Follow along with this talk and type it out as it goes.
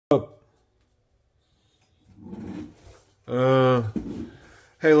Uh,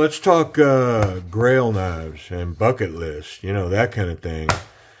 hey, let's talk grail knives and bucket lists, you know, that kind of thing.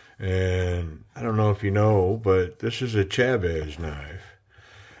 And I don't know if you know, but this is a CHAVES knife.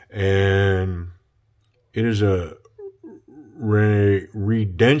 And it is a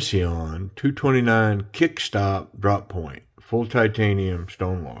REDENCION 229 Kickstop drop point, full titanium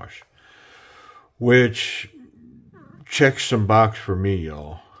stonewash, which checks some box for me,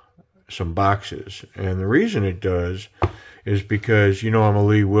 y'all. Some boxes. And the reason it does is because, you know, I'm a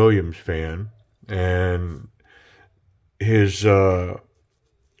Lee Williams fan, and his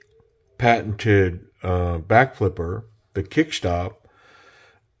patented back flipper, the Kickstop,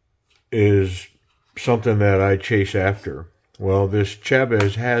 is something that I chase after. Well, this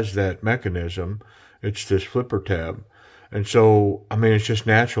CHAVES has that mechanism. It's this flipper tab. And so, I mean, it's just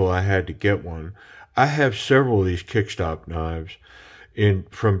natural I had to get one. I have several of these Kickstop knives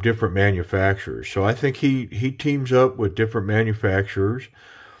from different manufacturers. So I think he teams up with different manufacturers,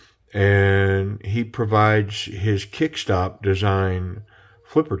 and he provides his Kickstop design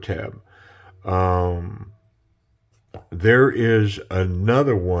flipper tab. There is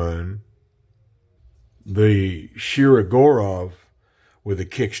another one, the Shirogorov with a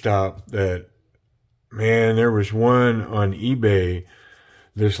Kickstop, that, man, there was one on eBay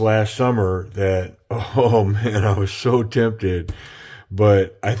this last summer that, oh man, I was so tempted.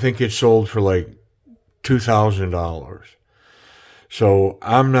 But I think it sold for like $2,000. So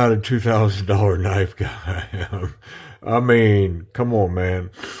I'm not a $2,000 knife guy. I mean, come on, man.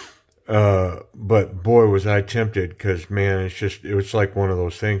 But boy, was I tempted, because, man, it was like one of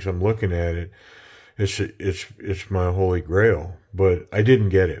those things. I'm looking at it. It's my holy grail, but I didn't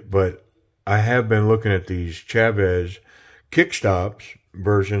get it. But I have been looking at these CHAVES Kickstops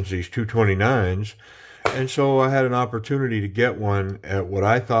versions, these 229s. And so I had an opportunity to get one at what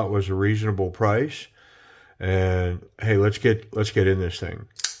I thought was a reasonable price. And hey, let's get in this thing.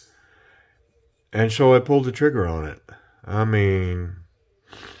 And so I pulled the trigger on it. I mean,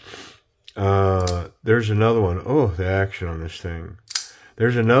 there's another one. Oh, the action on this thing.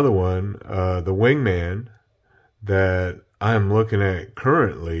 There's another one, the Wingman, that I'm looking at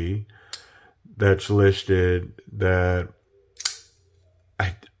currently, that's listed, that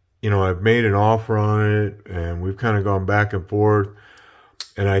I've made an offer on it, and we've kind of gone back and forth,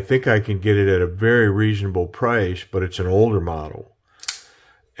 and I think I can get it at a very reasonable price, but it's an older model.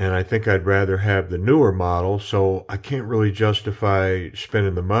 And I think I'd rather have the newer model, so I can't really justify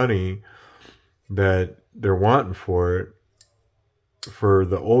spending the money that they're wanting for it for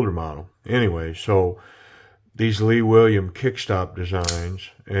the older model. Anyway, so these Lee Williams Kickstop designs,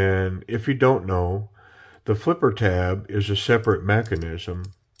 and if you don't know, the flipper tab is a separate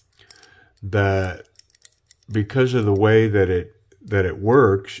mechanism that, because of the way that it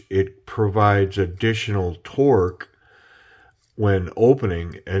works, it provides additional torque when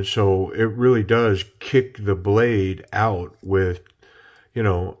opening, and so it really does kick the blade out with, you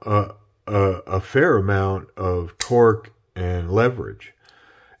know, a fair amount of torque and leverage.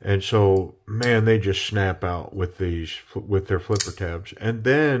 And so, man, they just snap out with their flipper tabs. And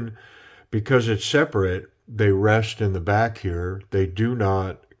then, because it's separate, they rest in the back here. They do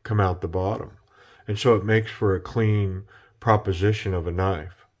not come out the bottom. And so it makes for a clean proposition of a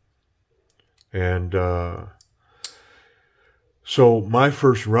knife. And so my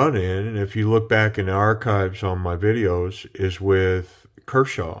first run-in, and if you look back in the archives on my videos, is with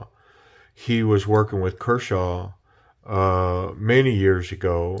Kershaw. He was working with Kershaw many years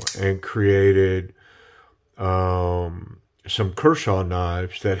ago and created some Kershaw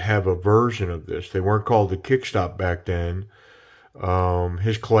knives that have a version of this. They weren't called the Kickstop back then.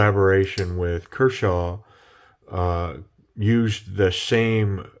 His collaboration with Kershaw used the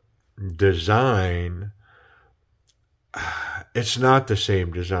same design. It's not the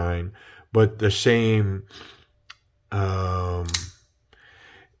same design, but the same outcome.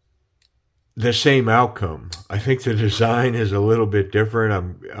 I think the design is a little bit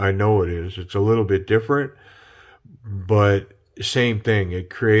different. I know it is. It's a little bit different, but same thing. It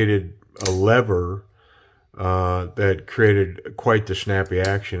created a lever that created quite the snappy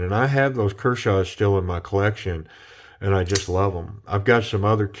action. And I have those Kershaws still in my collection, and I just love them. I've got some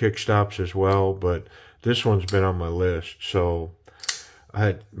other Kickstops as well, but this one's been on my list. So,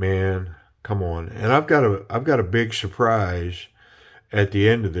 man, come on. And I've got a big surprise at the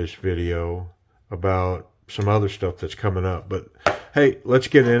end of this video about some other stuff that's coming up. But hey, let's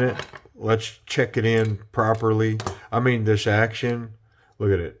get in it. Let's check it in properly. I mean, this action,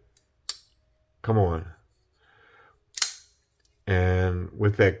 look at it. Come on. And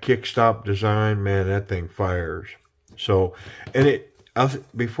with that Kickstop design, man, that thing fires. So, and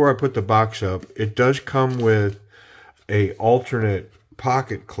before I put the box up, it does come with a alternate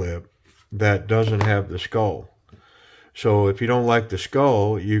pocket clip that doesn't have the skull. So if you don't like the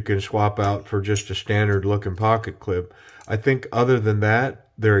skull, you can swap out for just a standard looking pocket clip. I think other than that,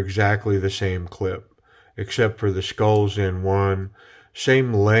 they're exactly the same clip, except for the skull's in one.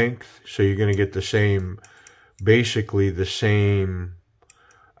 Same length, so you're going to get the same, basically the same,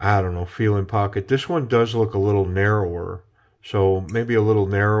 I don't know, feeling pocket. This one does look a little narrower, so maybe a little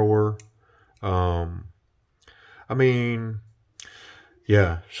narrower. I mean,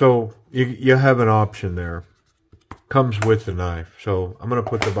 yeah, so you have an option there. Comes with the knife. So I'm going to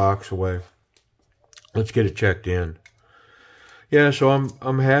put the box away. Let's get it checked in. Yeah, so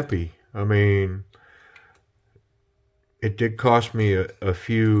I'm happy. I mean, it did cost me a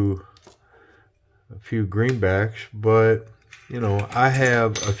few greenbacks, but you know, I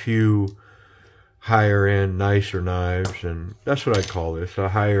have a few higher end, nicer knives, and that's what I call this, a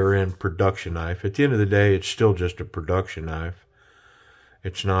higher end production knife. At the end of the day, it's still just a production knife.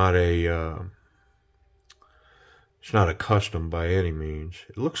 It's not a custom by any means.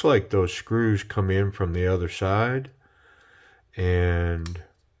 It looks like those screws come in from the other side and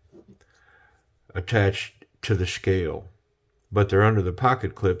attached to the scale, but they're under the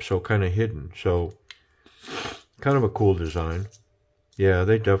pocket clip, so kind of hidden. So kind of a cool design. Yeah,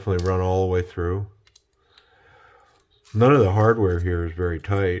 they definitely run all the way through. None of the hardware here is very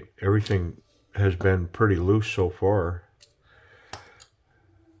tight. Everything has been pretty loose so far.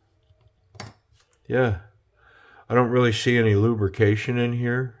 Yeah. I don't really see any lubrication in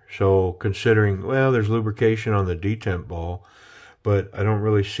here. So considering, well, there's lubrication on the detent ball, but I don't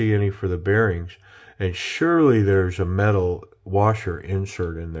really see any for the bearings. And surely there's a metal washer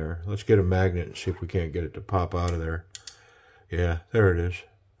insert in there. Let's get a magnet and see if we can't get it to pop out of there. Yeah, there it is.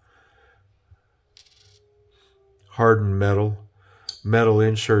 Hardened metal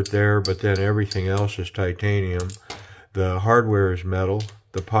insert there, but then everything else is titanium. The hardware is metal.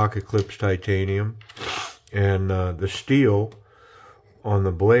 The pocket clip's titanium. And the steel on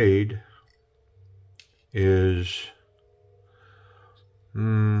the blade is,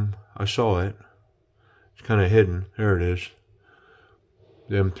 I saw it. It's kind of hidden. There it is.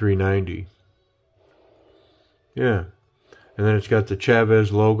 The M390. Yeah. And then it's got the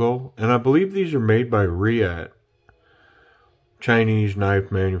CHAVES logo. And I believe these are made by Riat, Chinese knife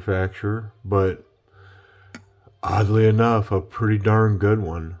manufacturer. But oddly enough, a pretty darn good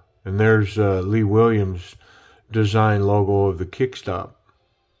one. And there's Lee Williams' design logo of the Kickstop.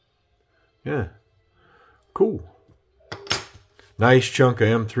 Yeah. Cool. Nice chunk of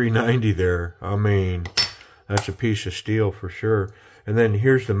M390 there. I mean, that's a piece of steel for sure. And then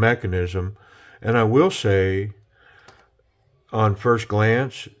here's the mechanism. And I will say, on first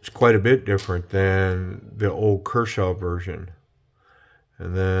glance, it's quite a bit different than the old Kershaw version.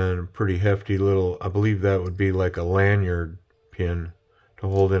 And then a pretty hefty little, I believe that would be like a lanyard pin to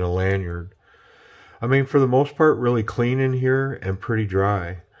hold in a lanyard. I mean, for the most part, really clean in here and pretty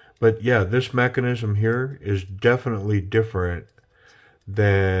dry. But yeah, this mechanism here is definitely different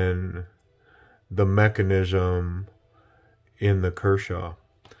than the mechanism in the Kershaw.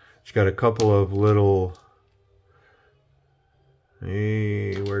 It's got a couple of little,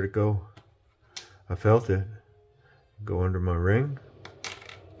 hey, where'd it go? I felt it. Go under my ring.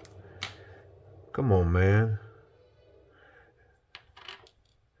 Come on, man.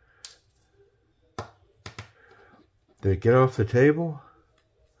 Did it get off the table?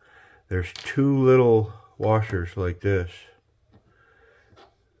 There's two little washers like this.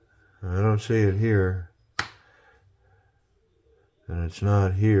 I don't see it here. And it's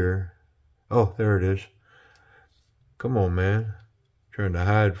not here. Oh, there it is. Come on, man. Trying to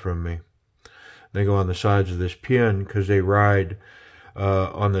hide from me. They go on the sides of this pin because they ride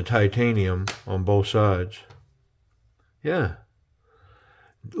on the titanium on both sides. Yeah.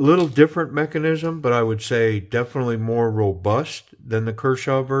 Little different mechanism, but I would say definitely more robust than the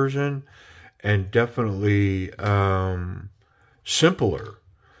Kershaw version, and definitely simpler,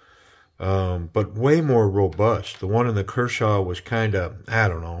 but way more robust. The one in the Kershaw was kind of, I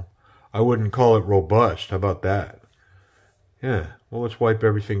don't know, I wouldn't call it robust. How about that? Yeah, well, let's wipe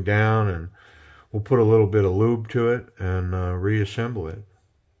everything down and we'll put a little bit of lube to it and reassemble it.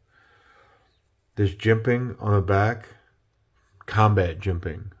 This jimping on the back, combat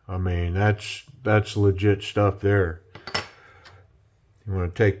jimping. I mean, that's legit stuff there. You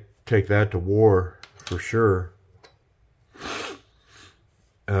want to take that to war for sure.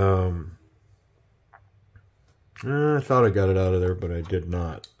 I thought I got it out of there, but I did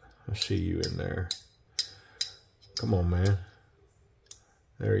not. I see you in there. Come on, man.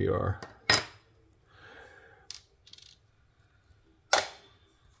 There you are.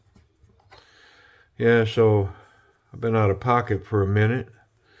 Yeah, so I've been out of pocket for a minute.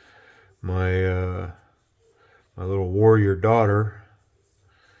 My my little warrior daughter,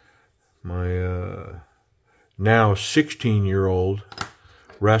 my now 16-year-old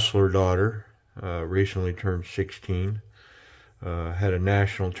wrestler daughter, recently turned 16, had a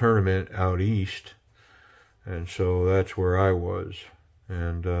national tournament out east, and so that's where I was.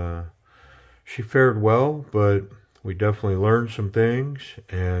 And she fared well, but we definitely learned some things,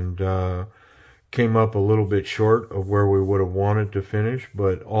 and came up a little bit short of where we would have wanted to finish.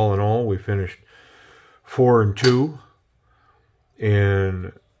 But all in all, we finished 4-2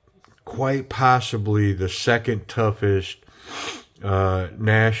 in quite possibly the second toughest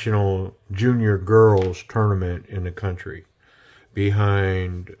national junior girls tournament in the country.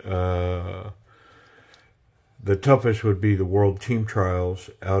 Behind the toughest would be the World Team Trials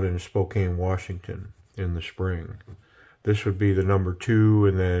out in Spokane, Washington in the spring. This would be the number 2,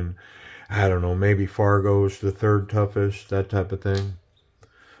 and then, I don't know, maybe Fargo's the third toughest, that type of thing.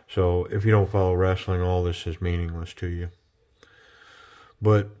 So if you don't follow wrestling, all this is meaningless to you.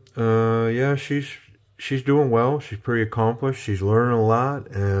 But yeah, she's doing well. She's pretty accomplished. She's learning a lot,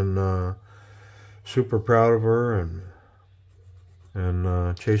 and super proud of her,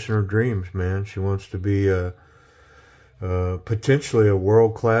 and chasing her dreams, man. She wants to be potentially a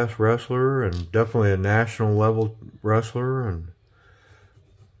world-class wrestler, and definitely a national level wrestler, and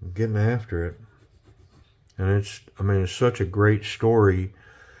getting after it. And it's such a great story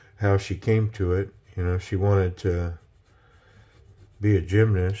how she came to it. You know, she wanted to be a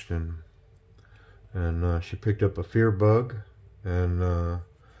gymnast, and she picked up a fear bug, and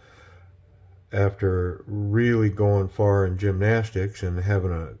after really going far in gymnastics and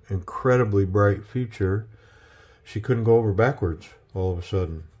having an incredibly bright future, she couldn't go over backwards all of a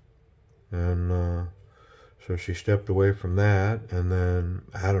sudden. And so she stepped away from that, and then,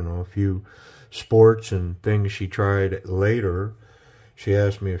 I don't know, a few sports and things she tried later. She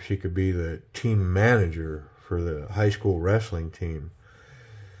asked me if she could be the team manager for the high school wrestling team.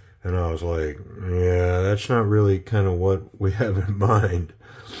 And I was like, yeah, that's not really kind of what we have in mind.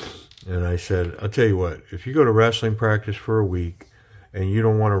 And I said, I'll tell you what, if you go to wrestling practice for a week and you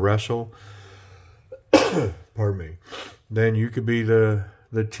don't want to wrestle, pardon me, then you could be the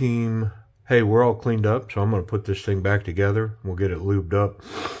team. Hey, we're all cleaned up, so I'm going to put this thing back together. We'll get it lubed up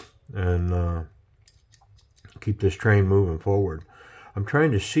and keep this train moving forward. I'm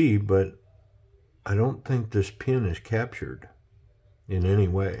trying to see, but I don't think this pin is captured in any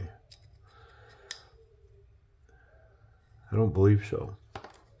way. I don't believe so.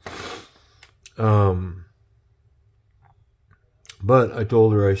 But I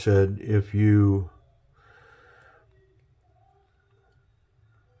told her, I said, if you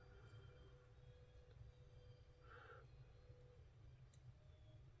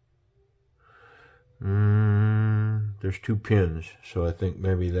there's 2 pins, so I think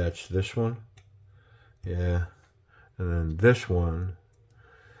maybe that's this one. Yeah. And then this one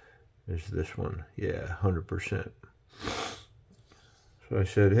is this one. Yeah, 100%. So I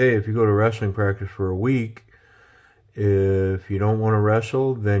said, hey, if you go to wrestling practice for a week, if you don't want to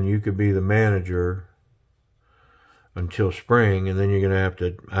wrestle, then you could be the manager until spring, and then you're going to have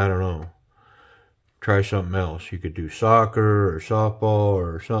to, I don't know, try something else. You could do soccer or softball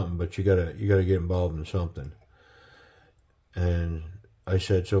or something, but you gotta get involved in something. And I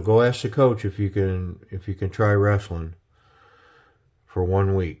said, so go ask the coach if you can try wrestling for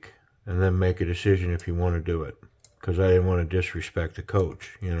 1 week, and then make a decision if you want to do it. Because I didn't want to disrespect the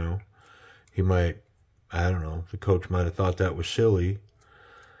coach, you know. He might, I don't know, the coach might have thought that was silly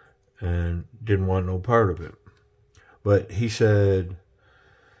and didn't want no part of it. But he said,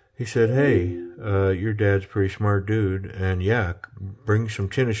 hey, your dad's a pretty smart dude, and yeah, bring some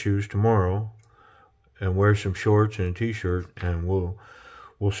tennis shoes tomorrow and wear some shorts and a t-shirt, and we'll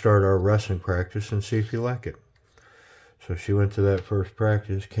start our wrestling practice and see if you like it. So she went to that first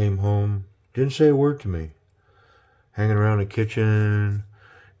practice, came home, didn't say a word to me. Hanging around the kitchen,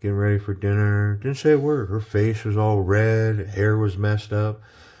 getting ready for dinner, didn't say a word. Her face was all red, hair was messed up.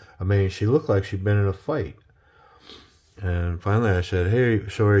 I mean, she looked like she'd been in a fight. And finally I said, hey,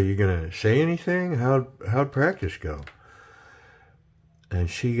 so are you going to say anything? How'd practice go? And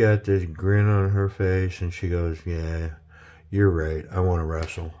she got this grin on her face, and she goes, yeah, you're right, I want to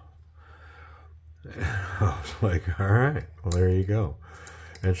wrestle. I was like, all right, well, there you go.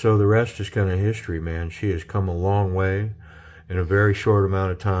 And so the rest is kind of history, man. She has come a long way in a very short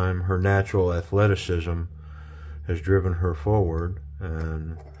amount of time. Her natural athleticism has driven her forward,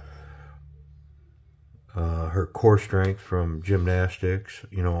 and her core strength from gymnastics,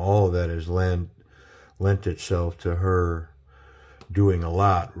 you know, all of that has lent itself to her doing a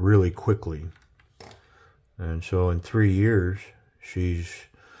lot really quickly. And so in 3 years, she's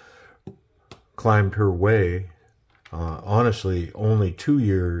climbed her way. Honestly, only 2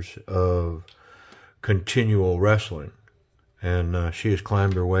 years of continual wrestling. And she has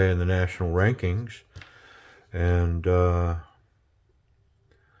climbed her way in the national rankings. And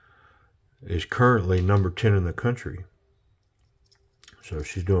is currently number 10 in the country. So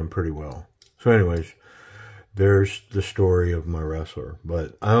she's doing pretty well. So anyways, there's the story of my wrestler.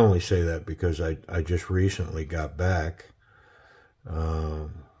 But I only say that because I just recently got back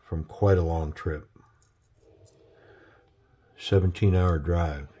from quite a long trip. 17-hour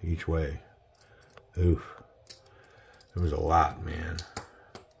drive each way. Oof. It was a lot, man.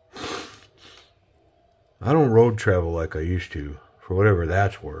 I don't road travel like I used to, for whatever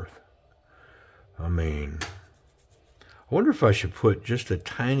that's worth. I mean, I wonder if I should put just the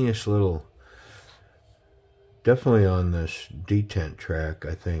tiniest little, definitely on this detent track,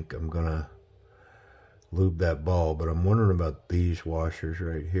 I think I'm going to lube that ball, but I'm wondering about these washers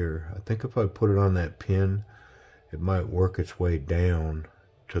right here. I think if I put it on that pin, it might work its way down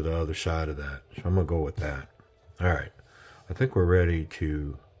to the other side of that. So I'm going to go with that. All right. I think we're ready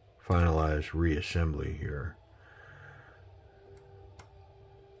to finalize reassembly here.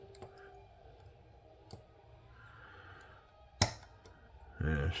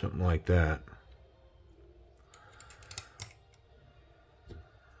 Yeah, something like that.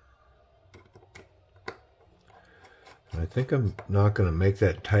 I think I'm not going to make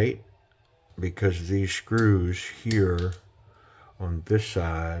that tight because these screws here on this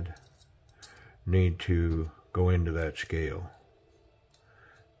side need to go into that scale.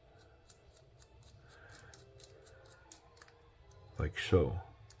 Like so.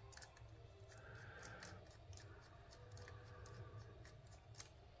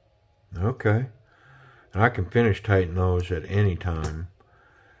 Okay. And I can finish tighten those at any time.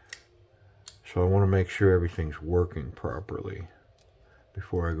 So I want to make sure everything's working properly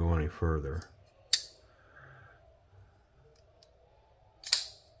before I go any further.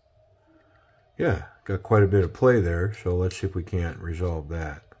 Yeah, got quite a bit of play there, so let's see if we can't resolve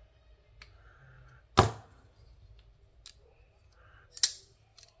that.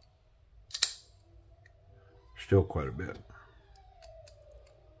 Still quite a bit.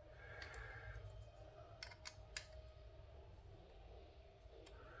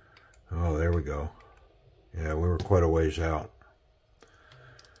 Oh, there we go. Yeah, we were quite a ways out.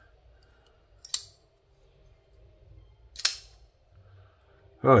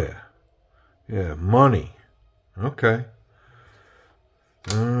 Oh, yeah. Yeah, money. Okay.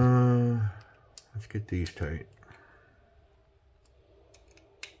 Let's get these tight.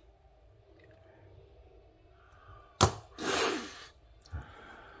 Let's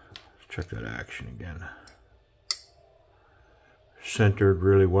check that action again. Centered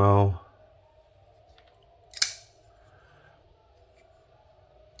really well.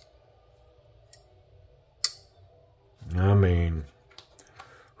 I mean,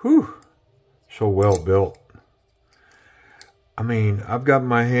 whew, so well built. I mean, I've got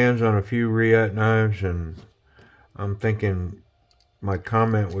my hands on a few Riat knives, and I'm thinking my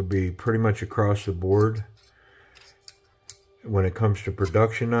comment would be pretty much across the board when it comes to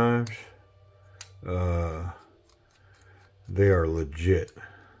production knives. They are legit.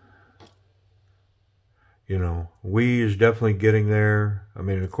 You know, WE is definitely getting there. I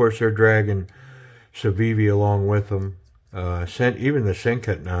mean, of course, they're dragging Civivi along with them. Even the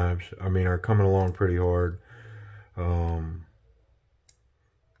Sencut knives, I mean, are coming along pretty hard.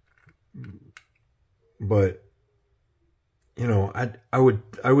 But you know, I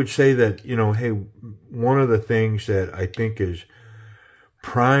would say that, you know, hey, one of the things that I think is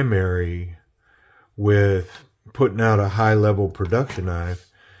primary with putting out a high-level production knife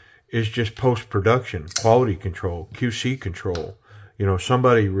is just post-production, quality control, QC control. You know,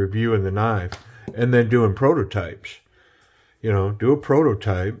 somebody reviewing the knife and then doing prototypes. You know, do a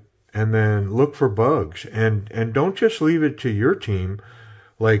prototype and then look for bugs. And don't just leave it to your team.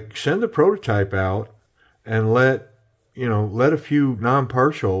 Like, send the prototype out and let a few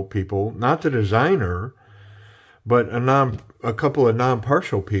non-partial people, not the designer, but a couple of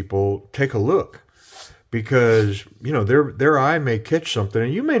non-partial people take a look. Because, you know, their eye may catch something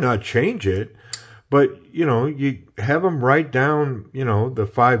and you may not change it, but, you know, you have them write down, you know, the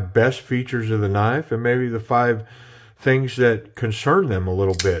 5 best features of the knife and maybe the 5 things that concern them a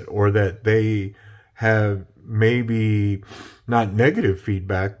little bit, or that they have maybe not negative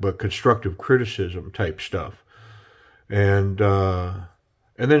feedback, but constructive criticism type stuff. And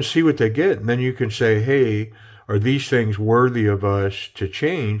then see what they get. And then you can say, hey, are these things worthy of us to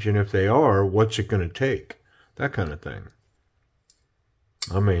change? And if they are, what's it going to take? That kind of thing.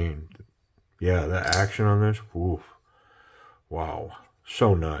 I mean, yeah, the action on this, woof, wow,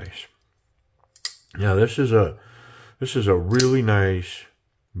 so nice. Now this is a really nice,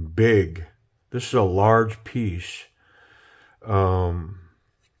 big. This is a large piece. The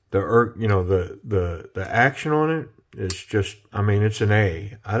action on it is just, I mean, it's an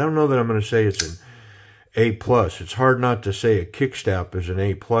A. I don't know that I'm going to say it's an A+. It's hard not to say a Kickstop is an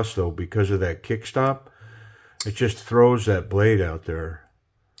A+ though, because of that Kickstop. It just throws that blade out there.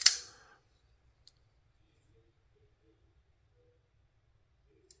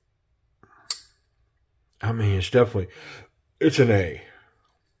 I mean, it's definitely, it's an A.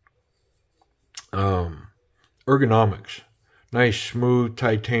 Ergonomics. Nice, smooth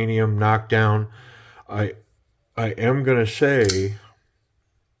titanium knockdown. I am going to say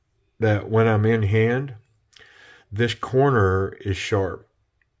that when I'm in hand, this corner is sharp.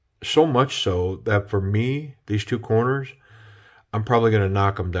 So much so that for me, these two corners, I'm probably going to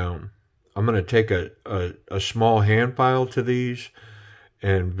knock them down. I'm going to take a small hand file to these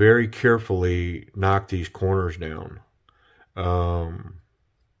and very carefully knock these corners down.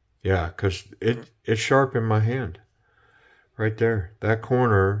 Yeah, because it's sharp in my hand. Right there. That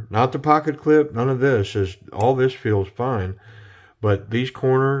corner, not the pocket clip, none of this. All this feels fine. But these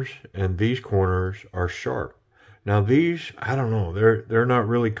corners and these corners are sharp. Now these, I don't know, they're not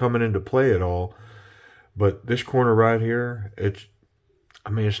really coming into play at all. But this corner right here, it's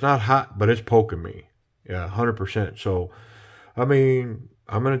not hot, but it's poking me. Yeah, 100%. So, I mean,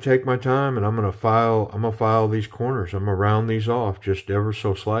 I'm going to take my time and I'm going to file these corners. I'm going to round these off just ever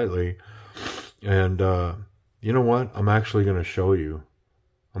so slightly. And you know what? I'm actually going to show you.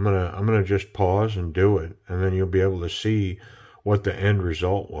 I'm going to just pause and do it, and then you'll be able to see what the end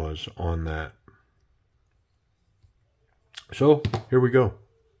result was on that. So, here we go.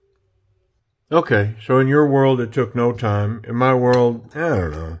 Okay, so in your world, it took no time. In my world, I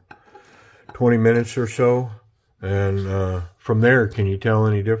don't know, 20 minutes or so. And from there, can you tell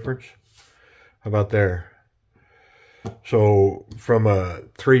any difference? How about there? So, from a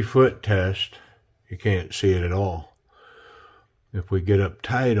 3-foot test, you can't see it at all. If we get up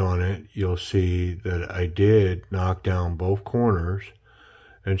tight on it, you'll see that I did knock down both corners.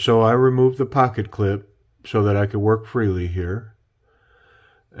 And so I removed the pocket clip so that I could work freely here.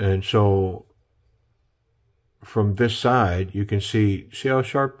 And so from this side, you can see how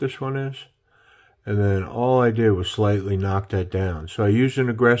sharp this one is? And then all I did was slightly knock that down. So I used an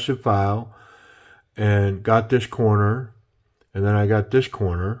aggressive file and got this corner, and then I got this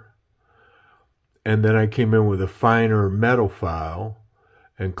corner. And then I came in with a finer metal file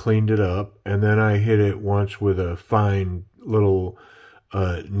and cleaned it up. And then I hit it once with a fine little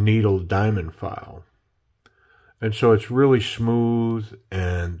needle diamond file. And so it's really smooth,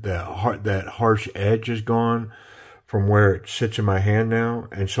 and that harsh edge is gone from where it sits in my hand now.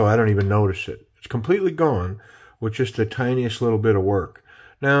 And so I don't even notice it. It's completely gone with just the tiniest little bit of work.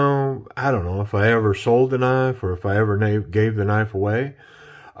 Now, I don't know if I ever sold the knife or if I ever gave the knife away.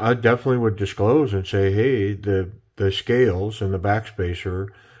 I definitely would disclose and say, hey, the scales and the backspacer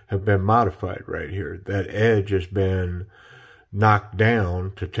have been modified right here. That edge has been knocked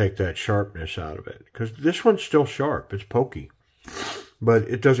down to take that sharpness out of it. Because this one's still sharp. It's pokey. But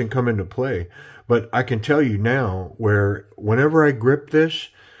it doesn't come into play. But I can tell you now where whenever I grip this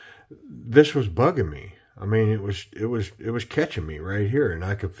was bugging me. I mean, it was catching me right here, and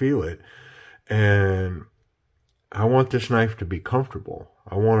I could feel it. And I want this knife to be comfortable.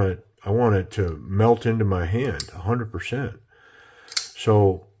 I want it to melt into my hand 100%.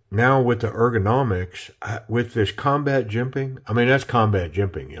 So now with the ergonomics, with this combat jimping, I mean, that's combat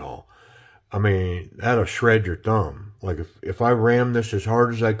jimping, y'all. I mean, that'll shred your thumb. Like if I ram this as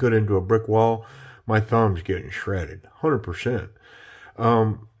hard as I could into a brick wall, my thumb's getting shredded 100%.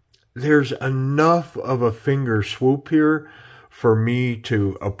 There's enough of a finger swoop here for me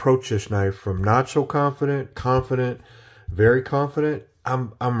to approach this knife from not so confident, confident, very confident.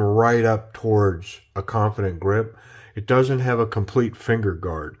 I'm right up towards a confident grip. It doesn't have a complete finger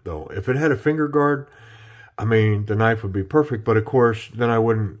guard, though. If it had a finger guard, I mean, the knife would be perfect. But, of course, then I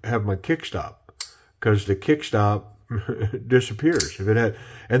wouldn't have my kickstop, because the kickstop disappears. If it had,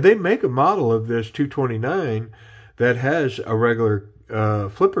 and they make a model of this 229 that has a regular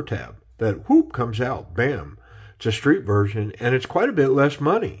flipper tab that, whoop, comes out. Bam. It's a street version, and it's quite a bit less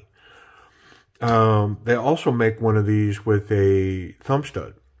money. They also make one of these with a thumb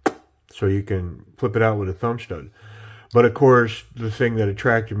stud, so you can flip it out with a thumb stud. But of course, the thing that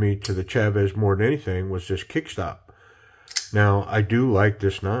attracted me to the CHAVES more than anything was this kickstop. Now, I do like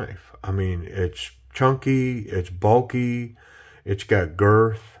this knife. I mean, it's chunky, it's bulky, it's got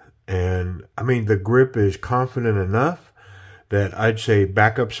girth, and I mean, the grip is confident enough that I'd say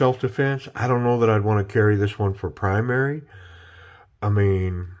backup self-defense. I don't know that I'd want to carry this one for primary. I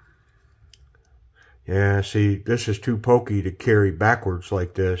mean, yeah, see, this is too pokey to carry backwards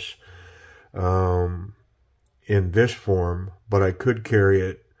like this in this form, but I could carry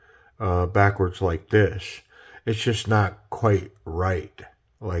it backwards like this. It's just not quite right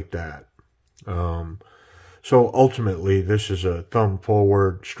like that. So ultimately, this is a thumb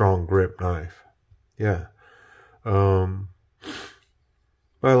forward, strong grip knife. Yeah. But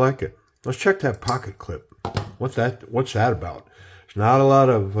I like it. Let's check that pocket clip. What's that about? There's not a lot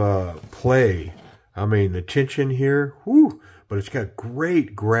of play. I mean, the tension here, whoo, but it's got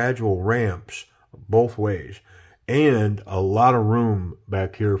great gradual ramps both ways. And a lot of room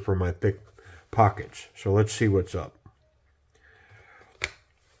back here for my thick pockets. So let's see what's up.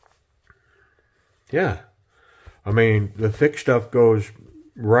 Yeah. I mean, the thick stuff goes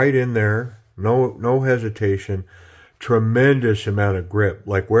right in there. No hesitation. Tremendous amount of grip.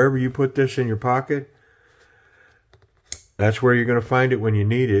 Like wherever you put this in your pocket, that's where you're going to find it when you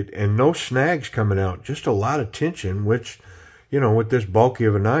need it. And no snags coming out. Just a lot of tension, which, you know, with this bulky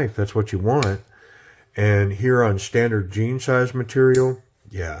of a knife, that's what you want. And here on standard jean size material,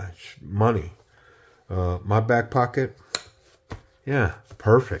 yeah, it's money. My back pocket, yeah,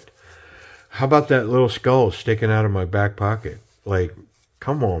 perfect. How about that little skull sticking out of my back pocket? Like,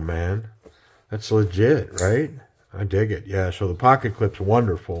 come on, man. That's legit, right? I dig it. Yeah, so the pocket clip's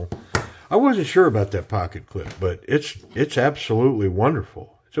wonderful. I wasn't sure about that pocket clip, but it's absolutely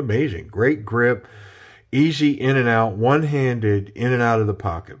wonderful. It's amazing. Great grip. Easy in and out. One-handed in and out of the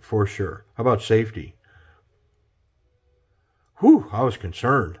pocket, for sure. How about safety? Whew, I was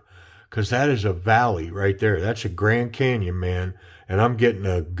concerned. Because that is a valley right there. That's a Grand Canyon, man. And I'm getting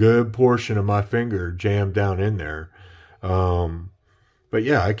a good portion of my finger jammed down in there. But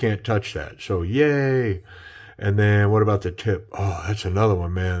yeah, I can't touch that. So yay. And then what about the tip? Oh, that's another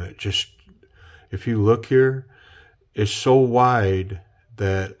one, man. It just, if you look here, it's so wide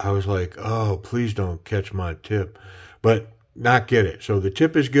that I was like, oh, please don't catch my tip. But not get it. So the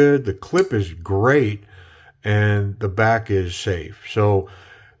tip is good. The clip is great. And the back is safe. So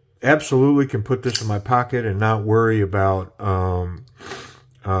absolutely can put this in my pocket and not worry about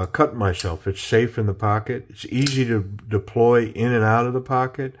cutting myself. It's safe in the pocket. It's easy to deploy in and out of the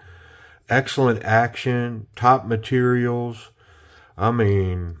pocket. Excellent action. Top materials. I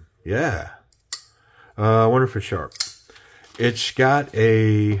mean, yeah. I wonder if it's sharp. It's got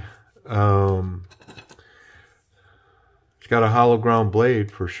a hollow ground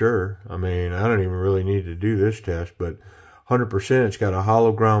blade for sure. I mean, I don't even really need to do this test, but 100%, it's got a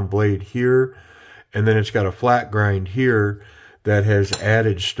hollow ground blade here, and then it's got a flat grind here that has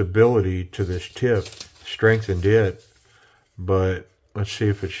added stability to this tip, strengthened it, but let's see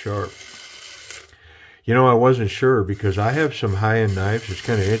if it's sharp. You know, I wasn't sure because I have some high-end knives. It's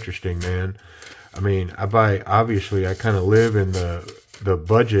kind of interesting, man. I mean, obviously, I kind of live in the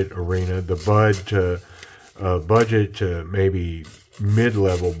budget arena, the budget to maybe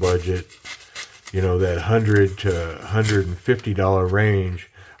mid-level budget. You know, that $100 to $150 range,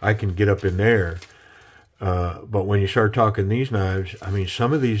 I can get up in there. But when you start talking these knives, I mean,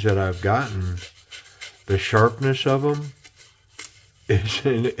 some of these that I've gotten, the sharpness of them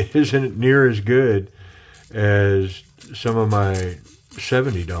isn't near as good as some of my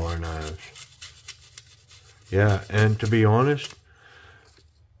 $70 knives. Yeah, and to be honest,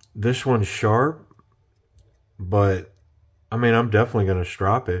 this one's sharp, but, I mean, I'm definitely going to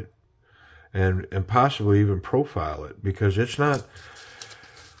strop it. And possibly even profile it, because it's not,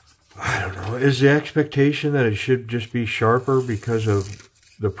 I don't know, is the expectation that it should just be sharper because of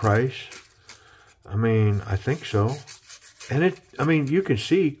the price? I mean, I think so. And I mean, you can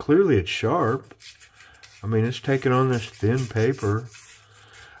see clearly it's sharp. I mean, it's taking on this thin paper.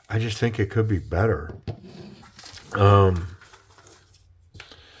 I just think it could be better. But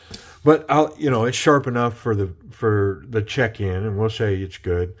it's sharp enough for the check-in, and we'll say it's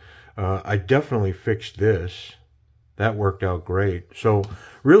good. I definitely fixed this. That worked out great. So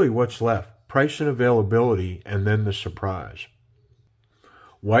really what's left? Price and availability, and then the surprise.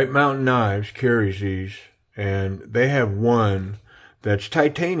 White Mountain Knives carries these, and they have one that's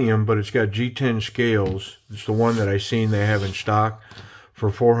titanium, but it's got G10 scales. It's the one that I seen they have in stock for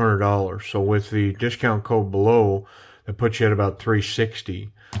 $400. So with the discount code below, that puts you at about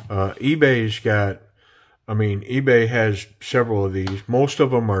 $360. eBay's got, I mean, eBay has several of these. Most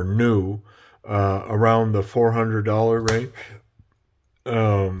of them are new, around the $400 range.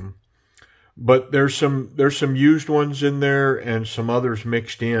 But there's some used ones in there and some others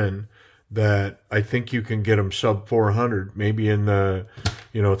mixed in that I think you can get them sub 400, maybe in the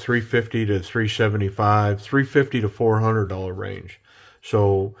you know, $350 to $375, $350 to $400 range.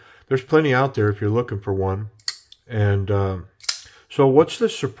 So there's plenty out there if you're looking for one. And so what's the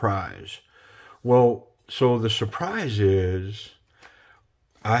surprise? Well, so the surprise is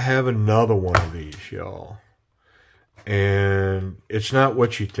I have another one of these, y'all. And it's not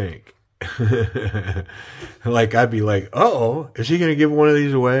what you think. Like, I'd be like, uh-oh, is he going to give one of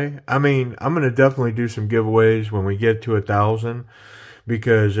these away? I mean, I'm going to definitely do some giveaways when we get to 1,000,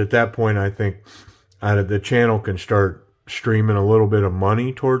 because at that point, I think the channel can start streaming a little bit of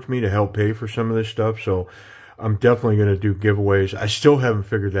money towards me to help pay for some of this stuff. So I'm definitely going to do giveaways. I still haven't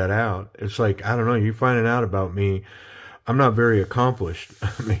figured that out. It's like, I don't know, you finding out about me, I'm not very accomplished.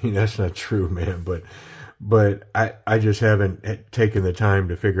 I mean, that's not true, man, but I just haven't taken the time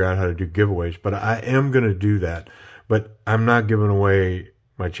to figure out how to do giveaways. But I am going to do that. But I'm not giving away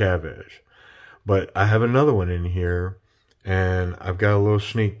my CHAVES. But I have another one in here, and I've got a little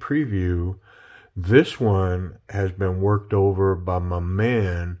sneak preview. This one has been worked over by my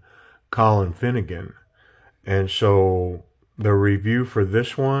man, Colin Finnegan. And so the review for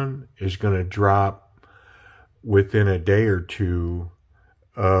this one is going to drop within a day or two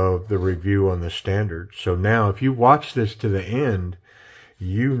of the review on the standard. So now if you watch this to the end,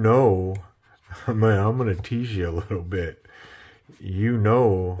 you know, I'm going to tease you a little bit. You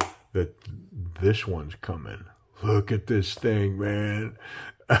know that this one's coming. Look at this thing, man.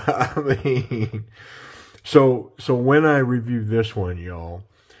 I mean, so when I review this one, y'all,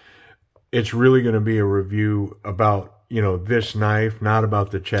 it's really going to be a review about, you know, this knife, not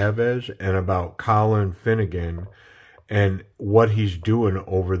about the CHAVES, and about Colin Finnegan and what he's doing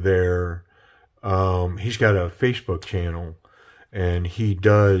over there. He's got a Facebook channel, and he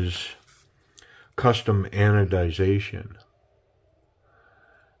does custom anodization.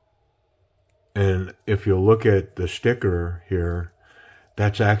 And if you look at the sticker here,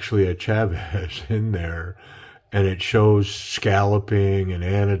 that's actually a CHAVES in there. And it shows scalloping and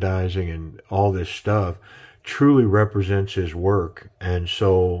anodizing and all this stuff. Truly represents his work. And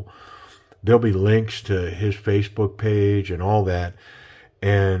so there'll be links to his Facebook page and all that.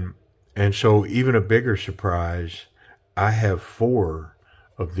 And so even a bigger surprise, I have 4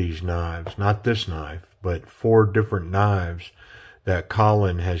 of these knives. Not this knife, but 4 different knives that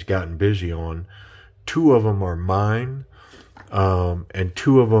Colin has gotten busy on. 2 of them are mine, and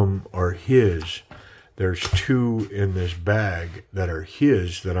 2 of them are his. There's 2 in this bag that are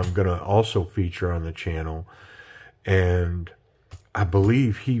his that I'm going to also feature on the channel. And I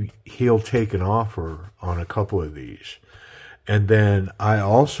believe he'll take an offer on a couple of these. And then I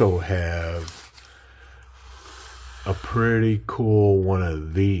also have a pretty cool one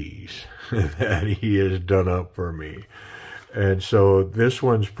of these that he has done up for me. And so this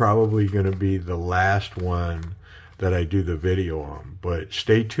one's probably going to be the last one that I do the video on. But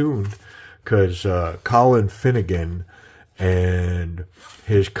stay tuned, because Colin Finnegan and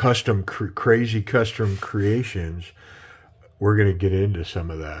his crazy custom creations, we're going to get into some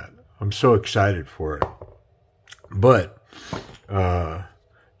of that. I'm so excited for it. But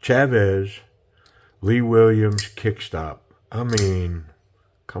CHAVES, Lee Williams, Kickstop. I mean,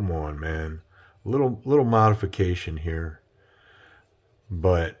 come on, man. Little modification here.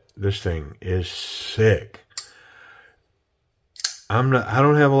 But this thing is sick. I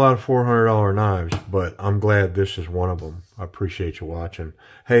don't have a lot of $400 knives, but I'm glad this is one of them. I appreciate you watching.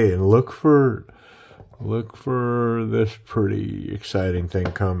 Hey, and look for this pretty exciting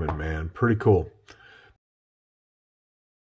thing coming, man. Pretty cool.